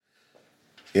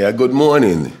Yeah, good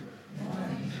morning.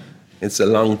 It's a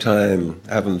long time.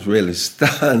 I haven't really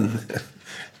stand.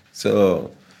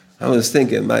 So I was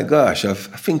thinking, my gosh, I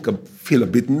think I feel a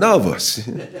bit nervous.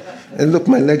 And look,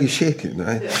 my leg is shaking,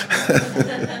 right?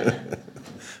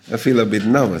 I feel a bit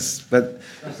nervous. But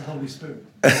that's the Holy Spirit.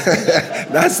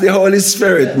 That's the Holy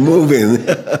Spirit moving.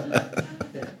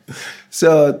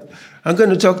 So I'm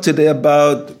going to talk today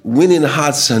about winning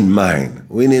hearts and mind.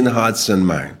 Winning hearts and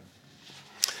mind.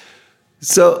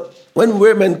 So when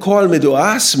Raymond called me to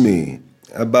ask me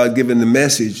about giving the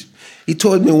message, he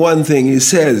told me one thing. He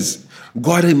says,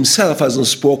 God himself hasn't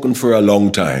spoken for a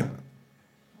long time.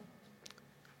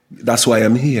 That's why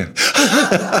I'm here.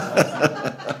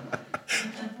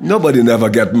 Nobody never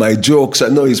get my jokes. I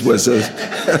know it was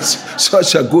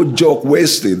such a good joke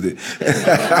wasted.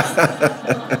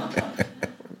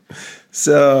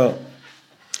 So,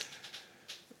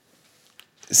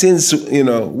 since,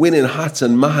 winning hearts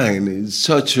and mind is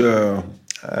such a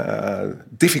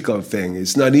difficult thing,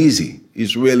 it's not easy.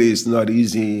 It's not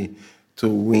easy to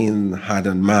win heart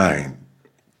and mind.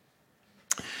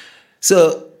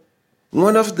 So,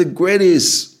 one of the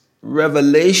greatest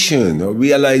revelation or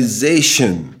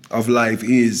realization of life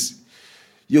is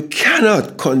if you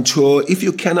cannot control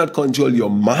your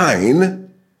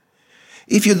mind,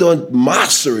 if you don't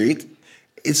master it,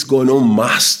 it's going to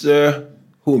master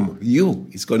whom? You.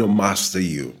 It's going to master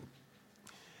you.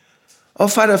 Our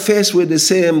Father faced with the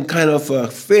same kind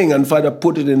of thing, and Father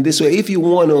put it in this way. If you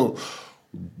want to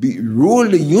rule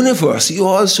the universe, you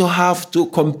also have to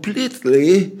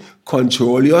completely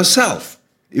control yourself.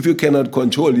 If you cannot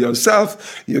control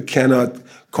yourself, you cannot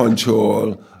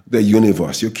control the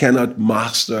universe. You cannot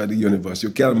master the universe.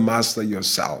 You cannot master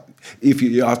yourself.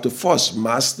 You have to first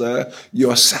master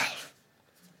yourself.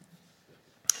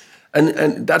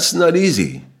 And that's not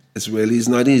easy. It's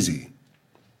not easy.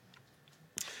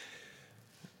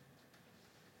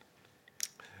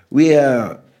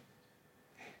 In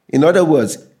other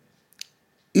words,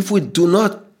 if we do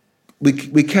not,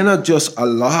 we cannot just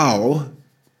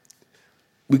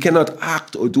we cannot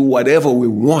act or do whatever we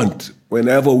want,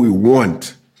 whenever we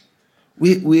want.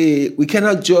 We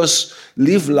cannot just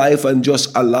live life and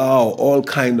just allow all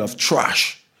kind of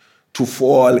trash to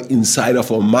fall inside of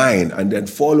our mind and then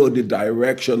follow the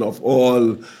direction of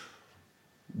all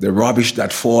the rubbish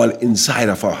that fall inside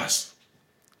of us.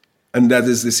 And that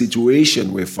is the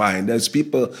situation we find. There's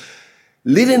people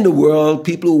leading the world,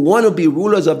 people who want to be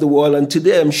rulers of the world. And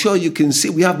today, I'm sure you can see,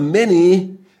 we have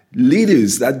many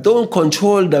leaders that don't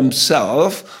control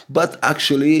themselves, but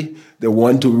actually they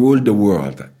want to rule the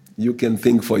world. You can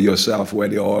think for yourself where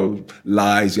they all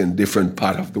lies in different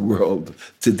parts of the world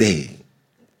today.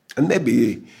 And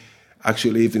maybe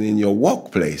actually even in your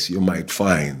workplace, you might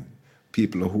find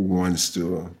people who wants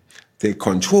to take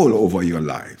control over your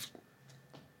life.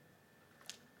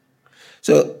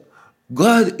 So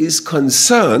God is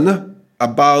concerned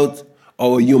about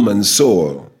our human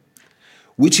soul,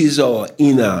 which is our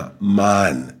inner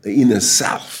man, the inner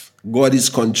self. God is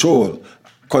concerned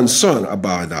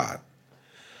about that.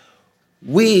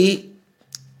 When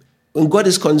God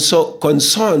is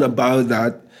concerned about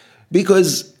that,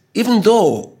 because even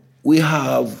though we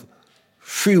have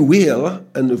free will,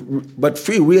 but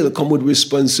free will comes with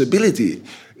responsibility.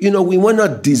 We were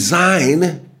not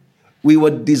designed. We were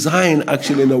designed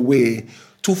actually in a way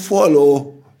to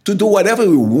do whatever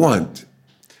we want.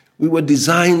 We were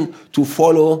designed to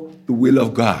follow the will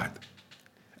of God.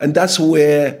 And that's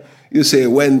where you say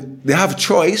when they have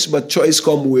choice, but choice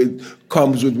comes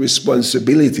with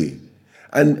responsibility.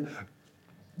 And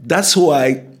that's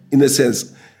why, in a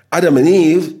sense, Adam and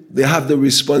Eve, they have the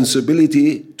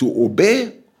responsibility to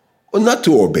obey or not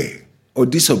to obey or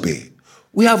disobey.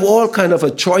 We have all kind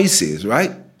of choices,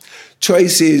 right?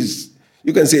 Choices,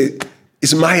 you can say,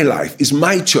 it's my life, it's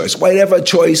my choice. Whatever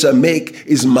choice I make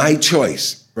is my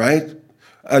choice, right?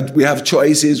 We have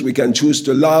choices. We can choose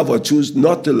to love or choose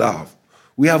not to love.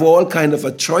 We have all kind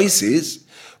of choices,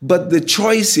 but the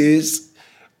choices,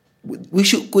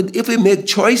 if we make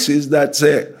choices that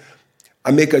say, I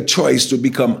make a choice to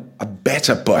become a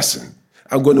better person.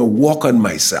 I'm going to work on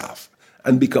myself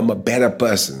and become a better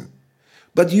person.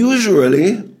 But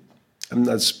usually,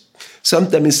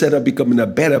 sometimes instead of becoming a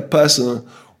better person,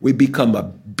 we become a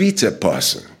bitter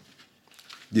person.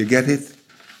 Do you get it?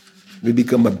 We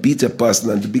become a bitter person,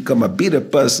 and to become a bitter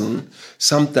person,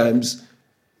 sometimes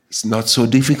it's not so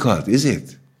difficult, is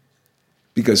it?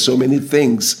 Because so many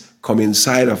things come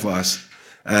inside of us,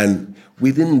 and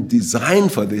we didn't design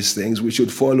for these things. We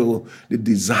should follow the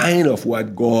design of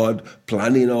what God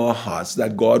planned in our hearts,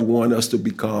 that God wants us to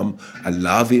become a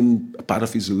part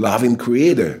of his loving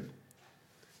creation.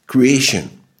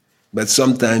 But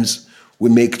sometimes we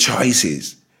make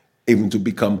choices even to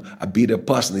become a better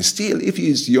person. It's still, if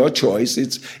it's your choice,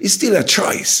 it's still a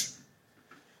choice.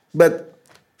 But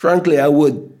frankly, I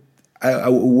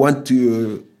want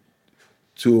to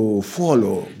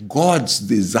follow God's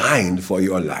design for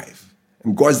your life.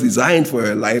 And God's design for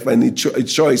your life and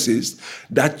its choice is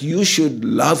that you should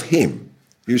love Him.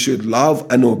 You should love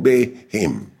and obey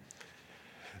Him.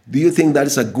 Do you think that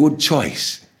is a good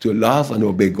choice, to love and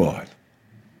obey God?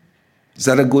 Is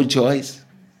that a good choice?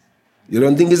 You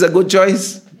don't think it's a good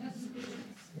choice?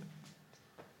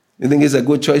 You think it's a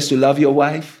good choice to love your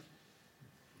wife?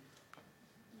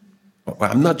 Well,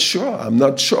 I'm not sure. I'm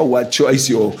not sure what choice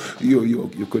you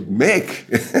could make.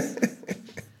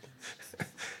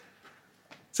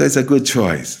 So it's a good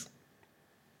choice.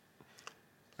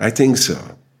 I think so.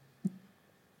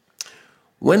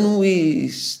 When we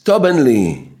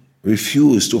stubbornly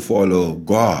refuse to follow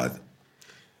God,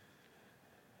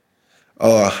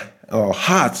 our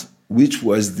heart, which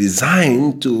was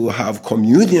designed to have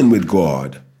communion with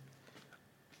God,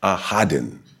 are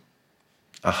hardened.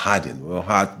 Our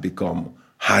heart become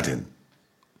hardened.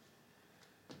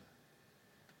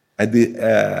 And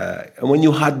when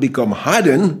your heart become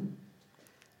hardened,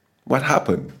 what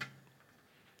happened?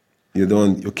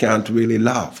 You can't really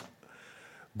love.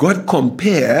 God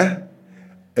compare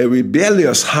a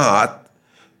rebellious heart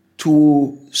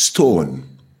to stone.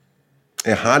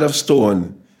 A heart of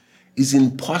stone is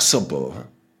impossible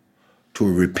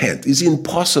to repent. It's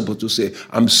impossible to say,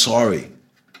 I'm sorry.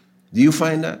 Do you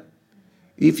find that?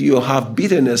 If you have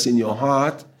bitterness in your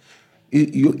heart,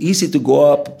 you're easy to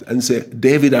go up and say,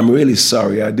 David, I'm really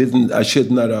sorry. I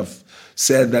should not have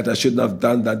said that. I shouldn't have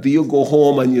done that. Do you go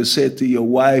home and you say to your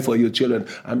wife or your children,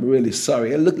 I'm really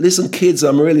sorry. And look, listen, kids,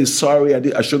 I'm really sorry.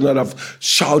 I should not have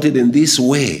shouted in this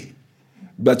way.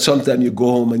 But sometimes you go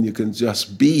home and you can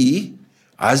just be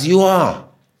as you are,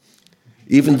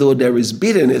 even though there is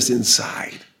bitterness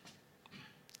inside.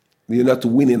 You're not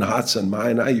winning hearts and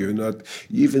minds. You're not,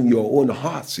 even your own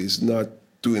hearts is not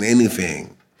doing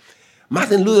anything.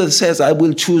 Martin Luther says, I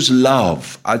will choose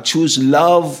love. I choose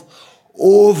love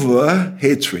over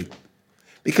hatred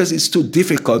because it's too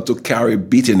difficult to carry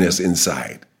bitterness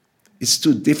inside. It's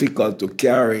too difficult to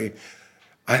carry.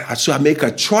 So I make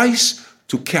a choice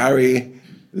to carry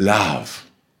love.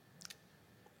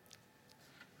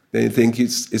 Then you think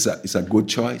it's a good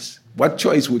choice? What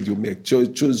choice would you make?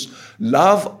 Choose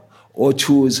love or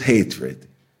choose hatred?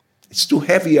 It's too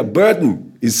heavy a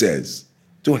burden, he says.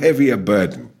 Too heavy a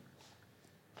burden.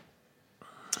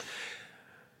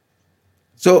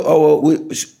 So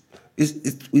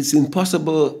it's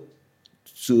impossible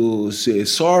to say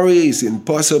sorry. It's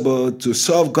impossible to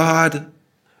serve God,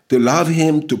 to love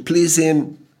Him, to please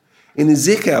Him. In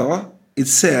Ezekiel, it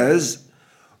says,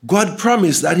 God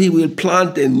promised that He will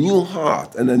plant a new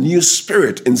heart and a new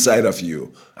spirit inside of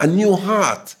you. A new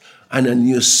heart and a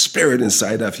new spirit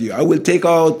inside of you. I will take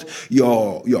out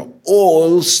your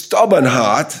old stubborn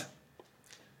heart,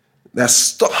 that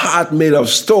heart made of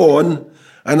stone,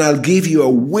 and I'll give you a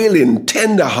willing,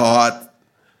 tender heart.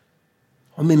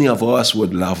 How many of us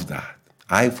would love that?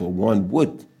 I, for one,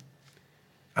 would.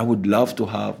 I would love to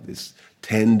have this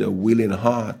tender, willing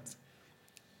heart.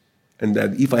 And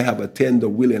that if I have a tender,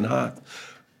 willing heart,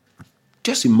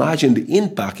 just imagine the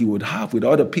impact it would have with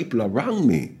other people around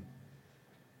me.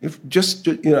 If just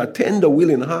a tender,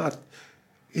 willing heart,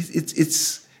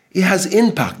 it has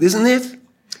impact, isn't it?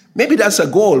 Maybe that's a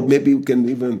goal. Maybe we can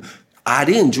even add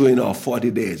in during our 40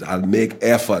 days. I'll make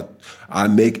effort. I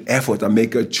make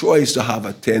a choice to have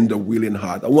a tender, willing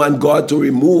heart. I want God to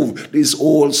remove this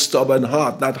old, stubborn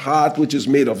heart, that heart which is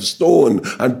made of stone,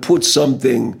 and put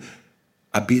something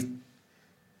a bit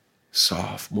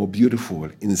soft, more beautiful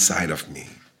inside of me.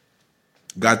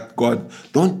 God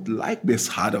don't like this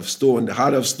heart of stone. The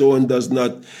heart of stone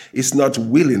it's not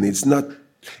willing, it's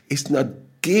not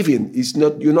giving,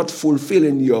 you're not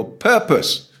fulfilling your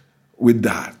purpose with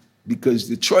that. Because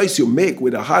the choice you make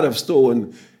with a heart of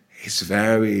stone is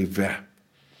very, very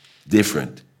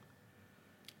different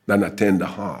than a tender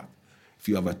heart. If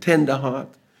you have a tender heart,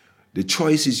 the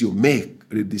choices you make,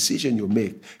 the decision you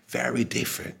make, very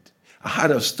different. A heart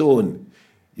of stone,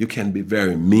 you can be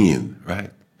very mean,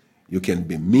 right? You can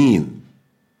be mean.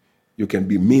 You can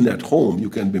be mean at home. You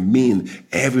can be mean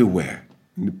everywhere.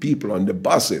 And the people on the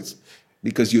buses,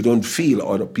 because you don't feel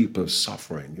other people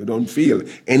suffering. You don't feel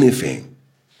anything.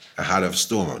 A heart of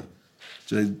stone.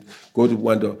 So God would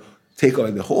want to take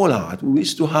out the whole heart. We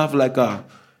wish to have like a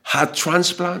heart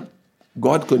transplant.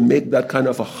 God could make that kind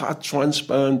of a heart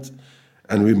transplant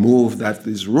and remove that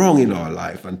is wrong in our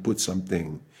life and put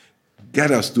something, get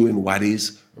us doing what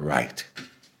is right.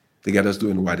 to get us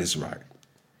doing what is right.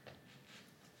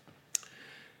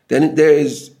 Then there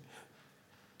is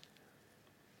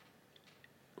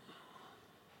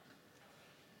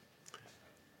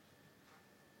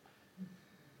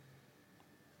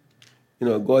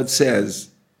God says,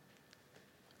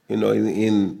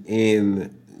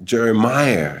 in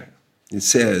Jeremiah, it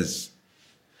says,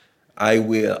 I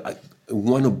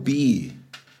want to be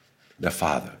the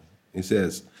Father. It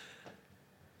says,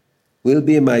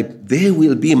 they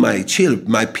will be my children,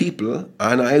 my people,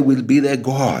 and I will be their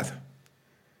God.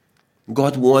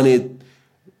 God wanted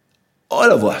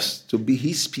all of us to be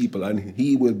his people, and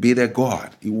he will be their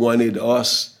God. He wanted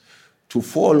us to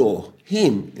follow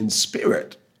him in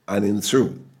spirit and in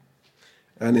truth.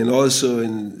 And then also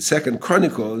in 2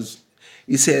 Chronicles,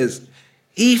 it says,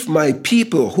 if my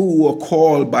people who are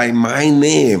called by my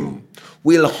name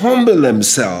will humble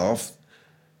themselves,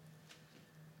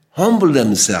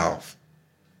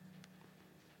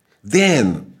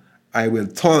 then I will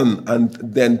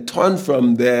turn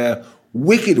from their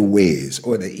wicked ways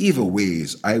or the evil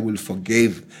ways. I will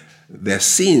forgive their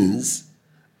sins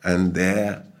and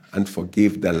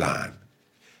forgive the land.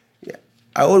 Yeah.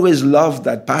 I always love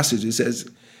that passage. It says,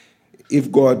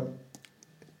 if God,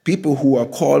 people who are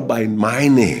called by my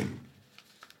name,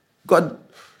 God,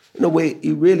 in a way,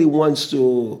 he really wants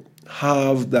to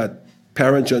have that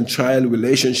parent and child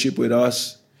relationship with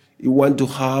us. He wants to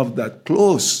have that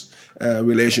close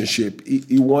relationship.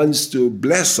 He wants to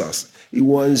bless us. He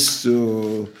wants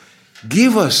to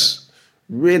give us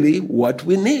really what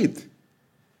we need.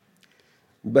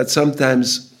 But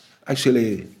sometimes,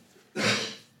 actually,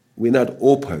 we're not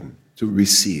open to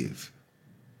receive.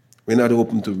 We're not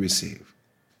open to receive.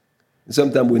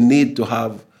 Sometimes we need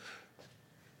to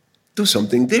do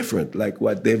something different, like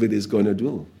what David is going to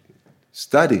do.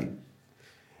 Study.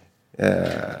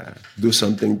 Do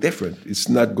something different. It's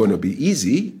not going to be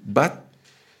easy, but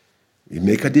he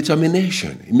make a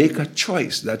determination. He make a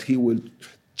choice that he will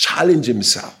challenge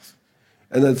himself.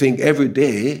 And I think every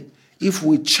day, if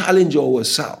we challenge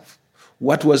ourselves,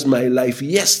 what was my life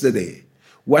yesterday?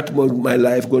 What was my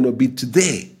life going to be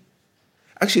today?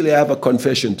 Actually, I have a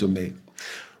confession to make.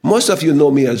 Most of you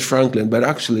know me as Franklin, but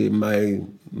actually my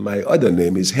other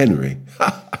name is Henry.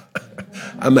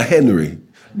 I'm a Henry.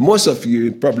 Most of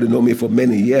you probably know me for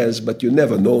many years, but you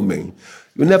never know me.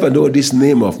 You never know this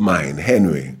name of mine,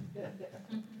 Henry.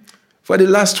 For the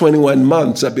last 21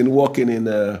 months, I've been working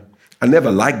I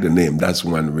never liked the name, that's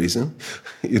one reason.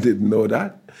 You didn't know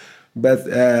that. But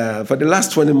for the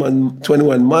last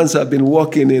 21 months, I've been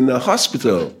working in a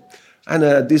hospital. And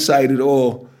I decided,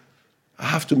 I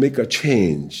have to make a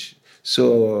change.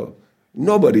 So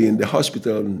nobody in the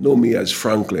hospital know me as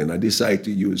Franklin. I decided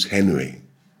to use Henry.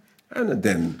 And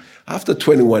then after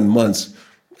 21 months,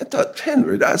 I thought,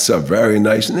 Henry, that's a very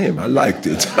nice name. I liked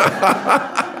it.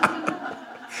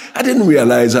 I didn't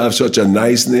realize I have such a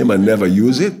nice name and never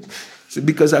use it.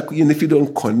 Because if you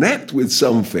don't connect with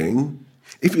something,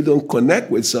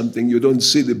 you don't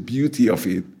see the beauty of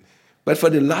it. But for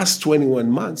the last 21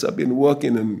 months, I've been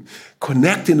working and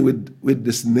connecting with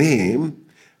this name,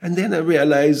 and then I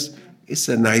realized it's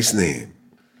a nice name.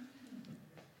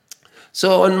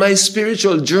 So on my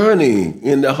spiritual journey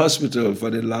in the hospital for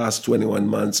the last 21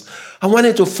 months, I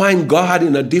wanted to find God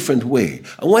in a different way.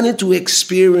 I wanted to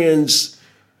experience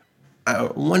God. I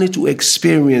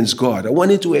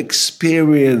wanted to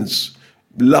experience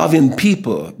loving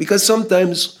people, because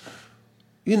sometimes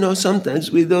we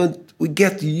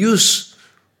get used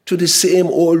to the same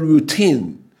old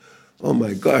routine. Oh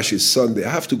my gosh, it's Sunday. I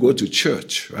have to go to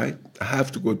church, right? I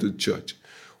have to go to church.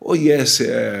 Oh yes,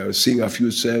 sing a few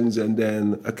songs, and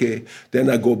then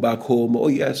I go back home. Oh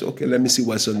yes, okay, let me see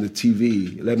what's on the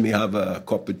TV. Let me have a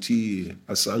cup of tea,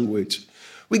 a sandwich.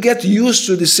 We get used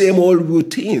to the same old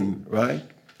routine, right?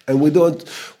 And we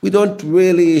don't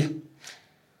really,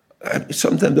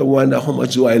 sometimes I wonder, how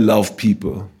much do I love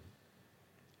people?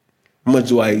 How much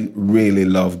do I really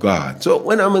love God? So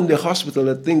when I'm in the hospital,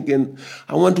 I'm thinking,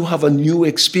 I want to have a new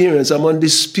experience. I'm on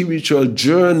this spiritual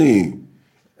journey.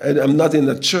 And I'm not in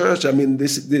a church. I mean,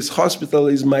 this hospital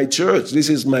is my church. This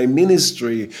is my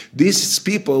ministry. These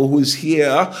people who's here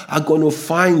are going to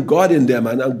find God in them.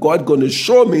 And God going to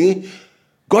show me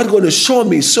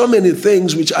so many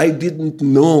things which I didn't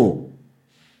know.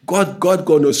 God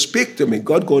going to speak to me.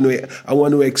 I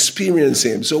want to experience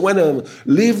him. So when I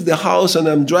leave the house and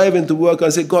I'm driving to work, I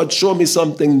say, God, show me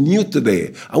something new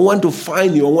today. I want to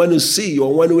find you. I want to see you. I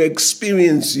want to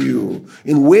experience you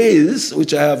in ways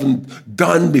which I haven't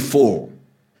done before.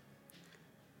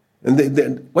 And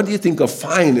then what do you think of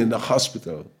fine in the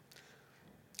hospital?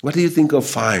 What do you think of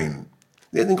fine?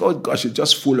 They think, oh gosh, it's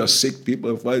just full of sick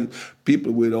people, find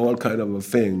people with all kind of a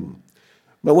thing.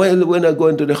 But when I go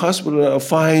into the hospital, I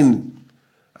find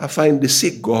the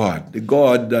sick God, the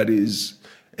God that is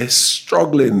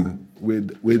struggling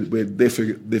with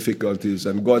difficulties,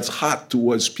 and God's heart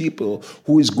towards people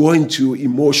who is going through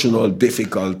emotional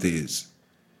difficulties,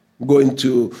 going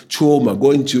to trauma,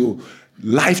 going to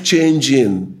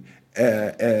life-changing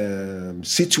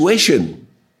situation.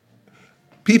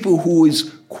 People who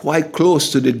is quite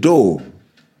close to the door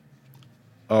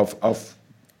of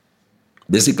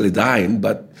basically dying,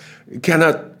 but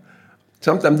cannot,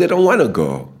 sometimes they don't want to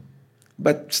go.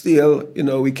 But still,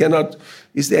 we cannot,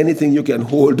 is there anything you can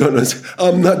hold on and say,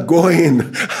 I'm not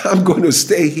going, I'm going to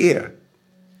stay here?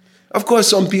 Of course,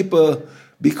 some people,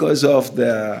 because of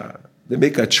they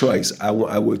make a choice. I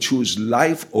will choose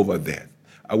life over death.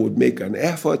 I would make an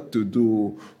effort to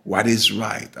do what is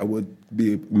right. I would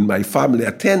be in my family.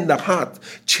 A tender heart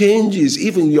changes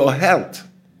even your health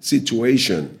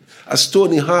situation. A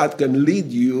stony heart can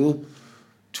lead you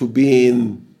to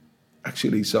being,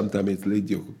 actually sometimes it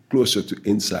leads you closer to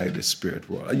inside the spirit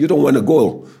world. And you don't want to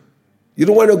go. You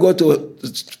don't want to go to the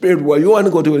spirit world. You want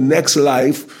to go to the next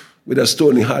life with a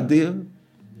stony heart, do you? You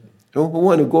don't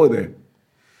want to go there.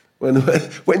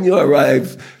 When you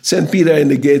arrive, St. Peter in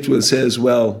the gate will says,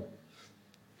 well,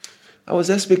 I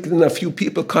was expecting a few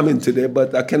people coming today,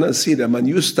 but I cannot see them. And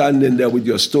you standing there with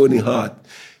your stony heart.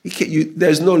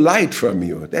 There's no light from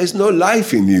you. There's no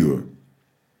life in you.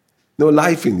 No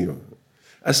life in you.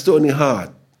 A stony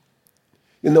heart.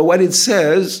 You know what it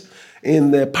says in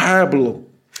the parable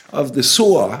of the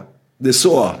sower,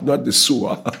 not the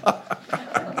sewer.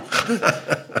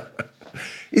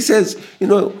 It says,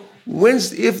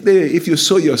 if you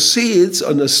sow your seeds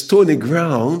on a stony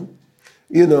ground,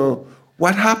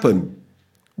 what happened?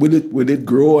 Will it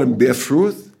grow and bear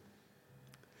fruit?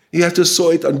 You have to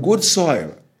sow it on good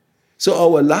soil. So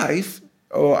our life,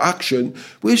 our action,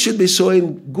 we should be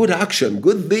sowing good action,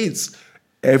 good deeds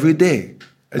every day.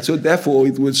 And so therefore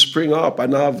it will spring up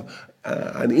and have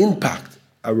an impact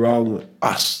around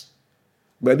us.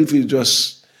 But if you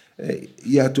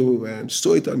have to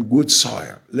sow it on good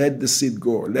soil. Let the seed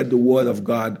grow. Let the word of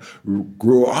God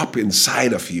grow up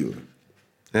inside of you.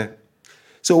 Yeah.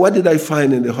 So what did I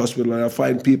find in the hospital? I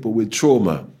find people with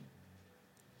trauma.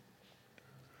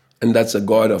 And that's a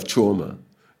God of trauma.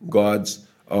 God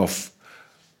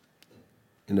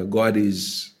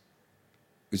is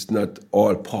not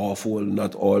all powerful,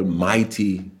 not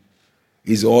almighty.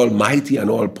 He's almighty and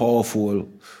all powerful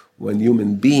when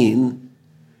human being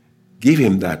give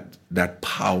him that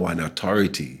power and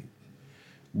authority.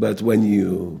 But when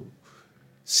you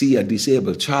see a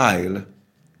disabled child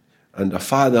and a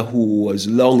father who was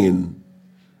longing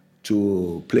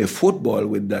to play football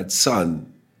with that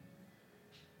son,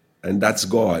 and that's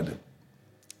God,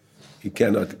 he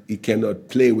cannot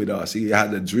play with us. He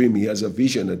had a dream, he has a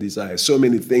vision, a desire, so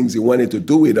many things he wanted to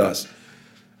do with us.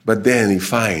 But then he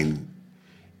find,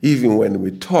 even when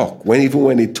he talk,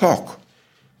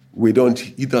 we don't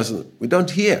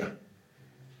hear.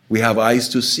 We have eyes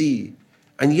to see,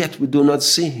 and yet we do not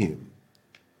see him.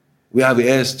 We have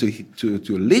ears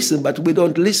to listen, but we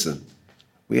don't listen.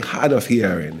 We're hard of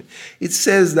hearing. It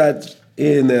says that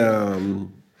in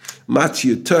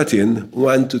Matthew 13,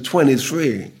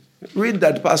 1-23. Read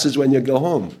that passage when you go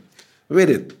home. Read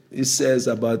it. It says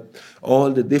about all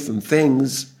the different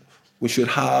things we should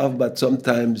have, but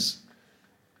sometimes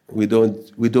we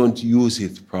don't use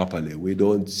it properly. We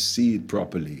don't see it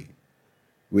properly.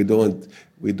 We don't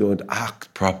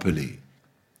act properly.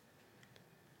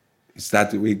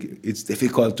 It's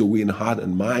difficult to win heart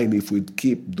and mind if we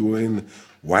keep doing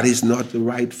what is not the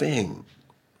right thing.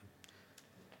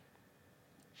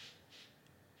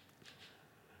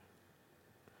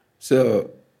 So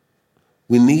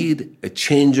we need a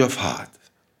change of heart.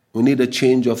 We need a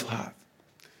change of heart.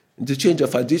 And the change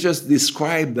of heart, Jesus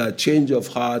described that change of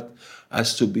heart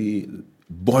as to be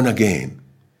born again.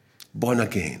 Born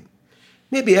again.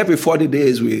 Maybe every 40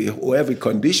 days or every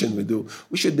condition we do,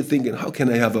 we should be thinking, how can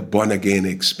I have a born again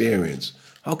experience?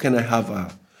 How can I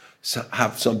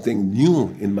have something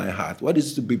new in my heart? What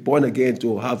is to be born again?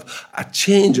 To have a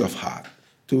change of heart,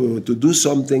 to do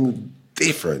something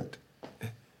different.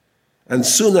 And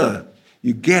sooner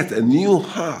you get a new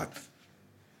heart,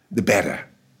 the better.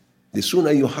 The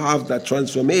sooner you have that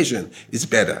transformation, it's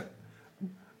better.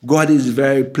 God is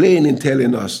very plain in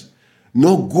telling us,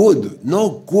 no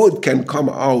good can come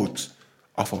out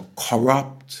of a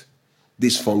corrupt,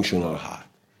 dysfunctional heart.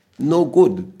 No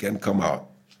good can come out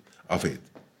of it.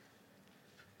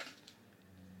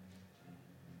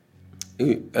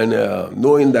 And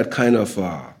knowing that kind of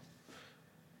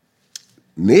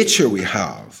nature we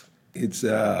have, it's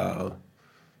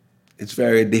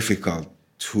very difficult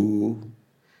to,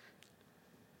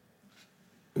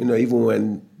 even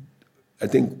when, I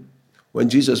think, when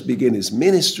Jesus began his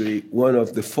ministry, one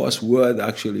of the first words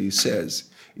actually says,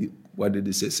 what did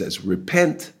he say? It says,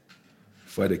 repent,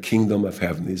 for the kingdom of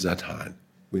heaven is at hand.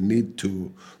 We need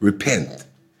to repent.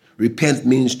 Repent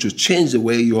means to change the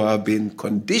way you have been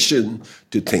conditioned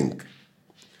to think.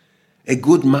 A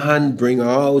good man brings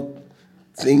out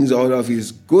things out of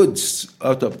his goods,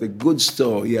 out of the good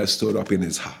store he has stored up in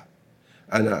his heart.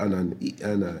 And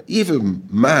an evil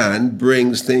man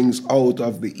brings things out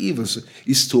of the evil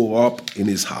he stored up in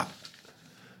his heart.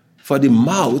 For the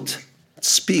mouth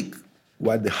speak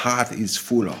what the heart is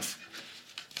full of.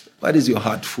 What is your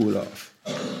heart full of?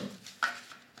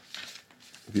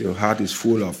 If your heart is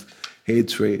full of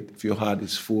hatred, if your heart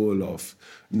is full of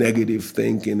negative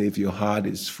thinking, if your heart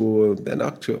is full, then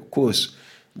of course,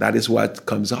 that is what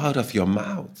comes out of your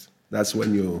mouth. That's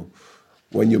when you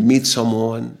meet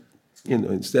someone,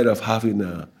 instead of having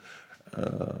a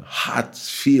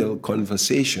heart-filled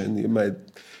conversation,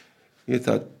 you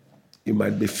thought you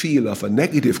might be feel of a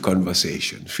negative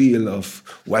conversation, feel of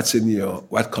what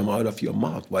come out of your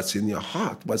mouth, what's in your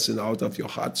heart, out of your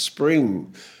heart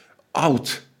spring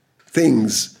out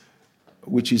things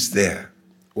which is there,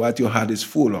 what your heart is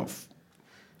full of,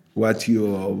 what you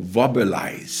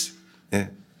verbalize.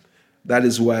 That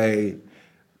is why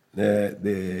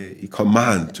the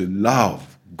command to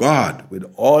love God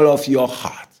with all of your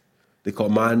heart. The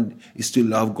command is to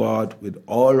love God with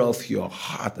all of your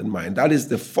heart and mind. That is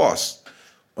the first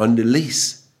on the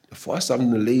list. The first on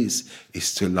the list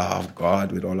is to love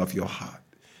God with all of your heart.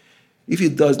 If you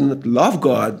do not love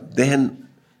God, then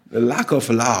the lack of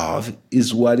love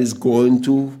is what is going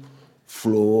to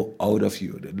flow out of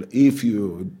you. If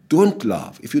you don't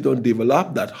love, if you don't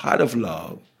develop that heart of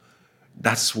love,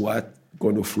 that's what's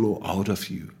going to flow out of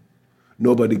you.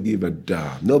 Nobody give a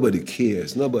damn. Nobody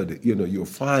cares. Nobody, you'll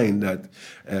find that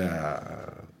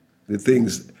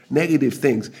negative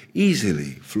things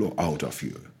easily flow out of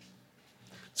you.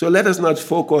 So let us not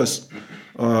focus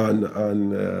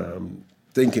on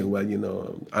thinking,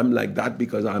 well, I'm like that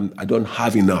because I don't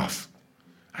have enough.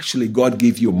 Actually, God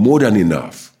gives you more than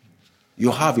enough.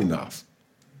 You have enough.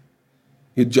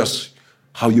 It's just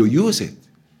how you use it.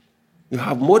 You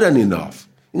have more than enough.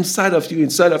 Inside of you,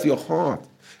 inside of your heart,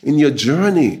 in your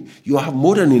journey, you have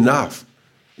more than enough.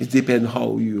 It depends how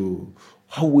will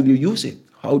you use it?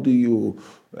 How do you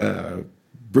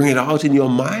bring it out in your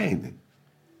mind?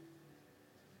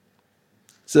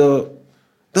 So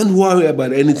don't worry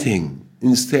about anything.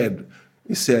 Instead,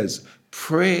 it says,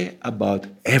 pray about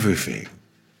everything.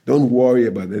 Don't worry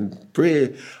about it.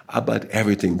 Pray about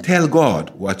everything. Tell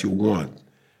God what you want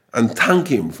and thank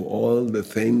him for all the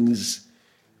things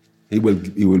he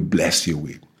will bless you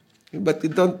with. But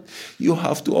you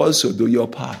have to also do your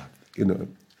part,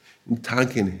 in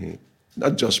thanking him.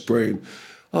 Not just praying,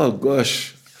 oh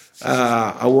gosh,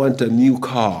 I want a new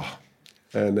car.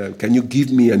 And can you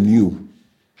give me a new?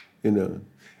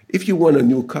 If you want a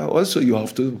new car, also you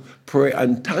have to pray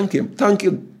and thank him. Thank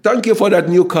you for that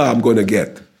new car I'm going to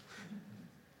get.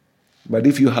 But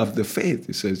if you have the faith,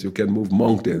 it says you can move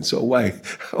mountains. So why?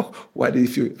 What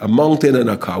if a mountain and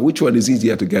a car? Which one is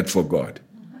easier to get for God?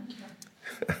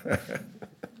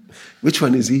 Which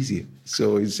one is easier?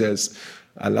 So it says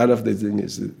a lot of the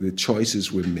things is the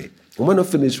choices we make. I want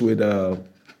to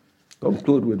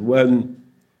conclude with one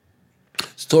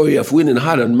story of winning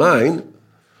heart and mind.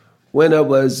 When I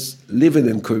was living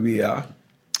in Korea,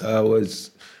 I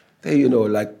was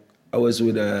there, I was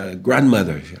with a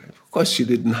grandmother. Of course, she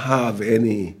didn't have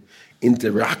any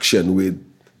interaction with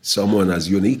someone as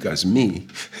unique as me.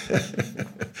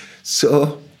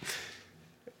 So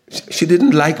she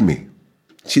didn't like me.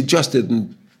 She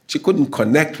couldn't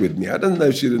connect with me. I don't know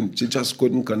if she just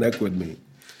couldn't connect with me.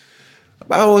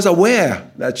 But I was aware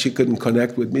that she couldn't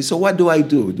connect with me. So what do I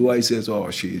do? Do I say, oh,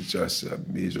 she's just a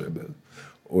miserable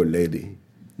old lady?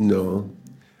 No.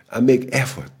 I make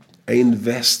effort. I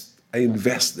invest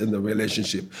in the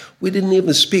relationship. We didn't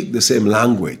even speak the same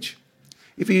language.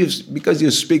 Because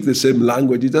you speak the same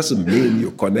language, it doesn't mean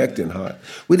you're connecting her.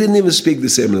 We didn't even speak the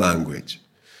same language.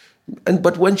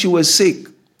 But when she was sick,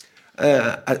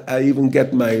 I even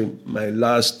get my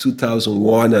last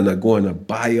 2001 and I go and I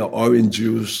buy her orange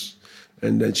juice.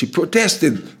 And then she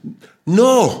protested,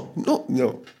 no.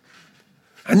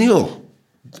 I knew,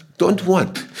 don't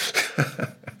want.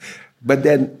 But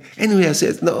then, anyway, I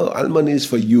said, no, almond is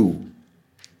for you.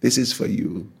 This is for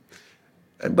you.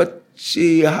 But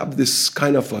she had this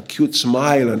kind of a cute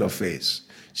smile on her face.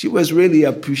 She was really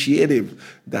appreciative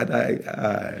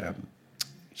that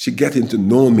she getting to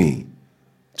know me.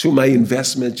 Through my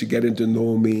investment, she getting to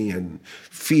know me and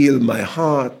feel my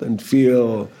heart and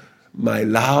feel my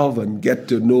love and get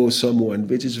to know someone,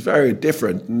 which is very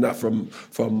different. Not from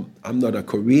I'm not a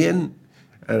Korean,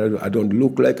 and I don't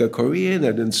look like a Korean,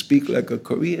 I don't speak like a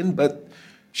Korean, but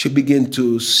she began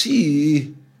to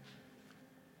see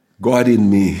God in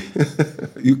me,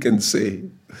 you can say.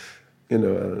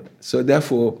 So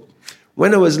therefore,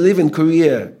 when I was leaving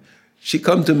Korea, she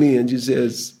come to me and she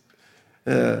says,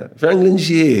 Franklin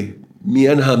Xie,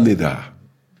 mianhamnida.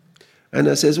 And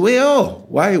I says, well,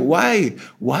 why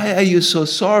are you so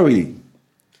sorry?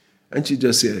 And she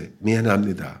just said,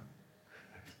 mianhamnida.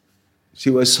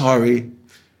 She was sorry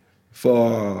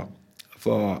for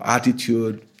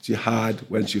attitude she had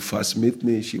when she first met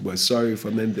me. She was sorry for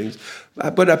many things.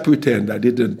 But I pretend I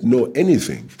didn't know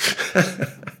anything.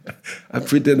 I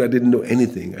pretend I didn't know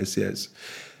anything. I says,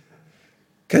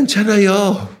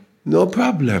 Kanchanayo, no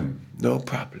problem.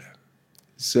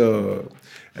 So,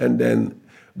 and then,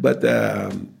 but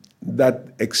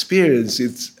that experience,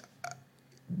 it's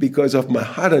because of my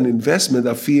heart and investment,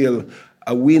 I feel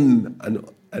I win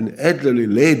an elderly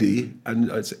lady, and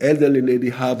as elderly lady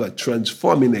have a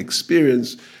transforming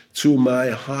experience through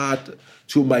my heart,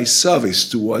 through my service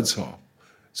towards her.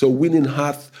 So winning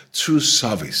heart through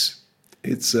service.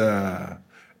 It's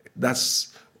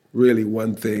that's really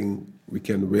one thing we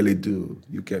can really do.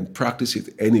 You can practice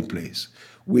it any place.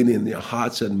 Winning your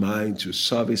hearts and minds through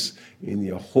service in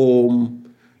your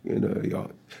home, you're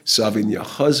serving your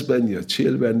husband, your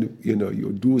children,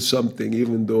 you do something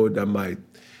even though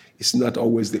it's not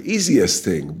always the easiest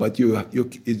thing, but your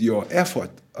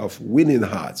effort of winning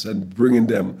hearts and bringing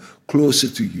them closer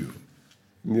to you.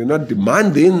 You're not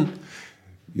demanding,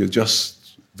 you're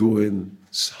just doing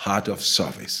heart of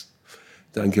service.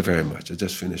 Thank you very much. I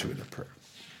just finished with a prayer.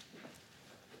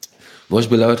 Most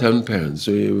beloved Heavenly Parents,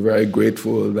 we're very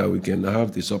grateful that we can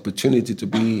have this opportunity to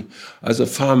be as a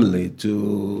family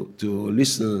to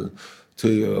listen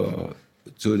to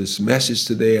this message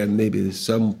today, and maybe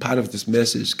some part of this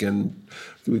message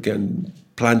we can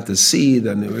plant the seed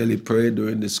and really pray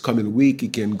during this coming week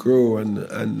it can grow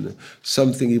and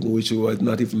something even which was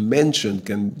not even mentioned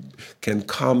can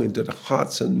come into the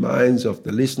hearts and minds of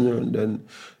the listener, and then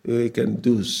we can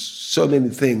do so many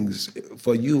things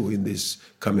for you in this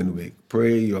coming week.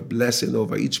 Pray your blessing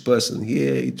over each person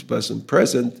here, each person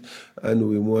present, and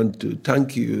we want to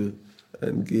thank you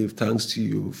and give thanks to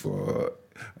you for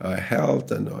our health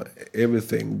and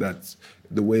everything, that's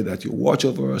the way that you watch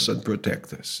over us and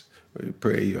protect us. We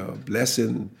pray your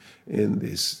blessing in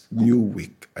this new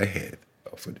week ahead.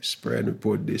 For this prayer and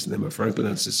report this, name of Franklin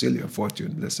and Cecilia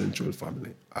Fortune, blessed and true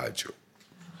family. Ajo.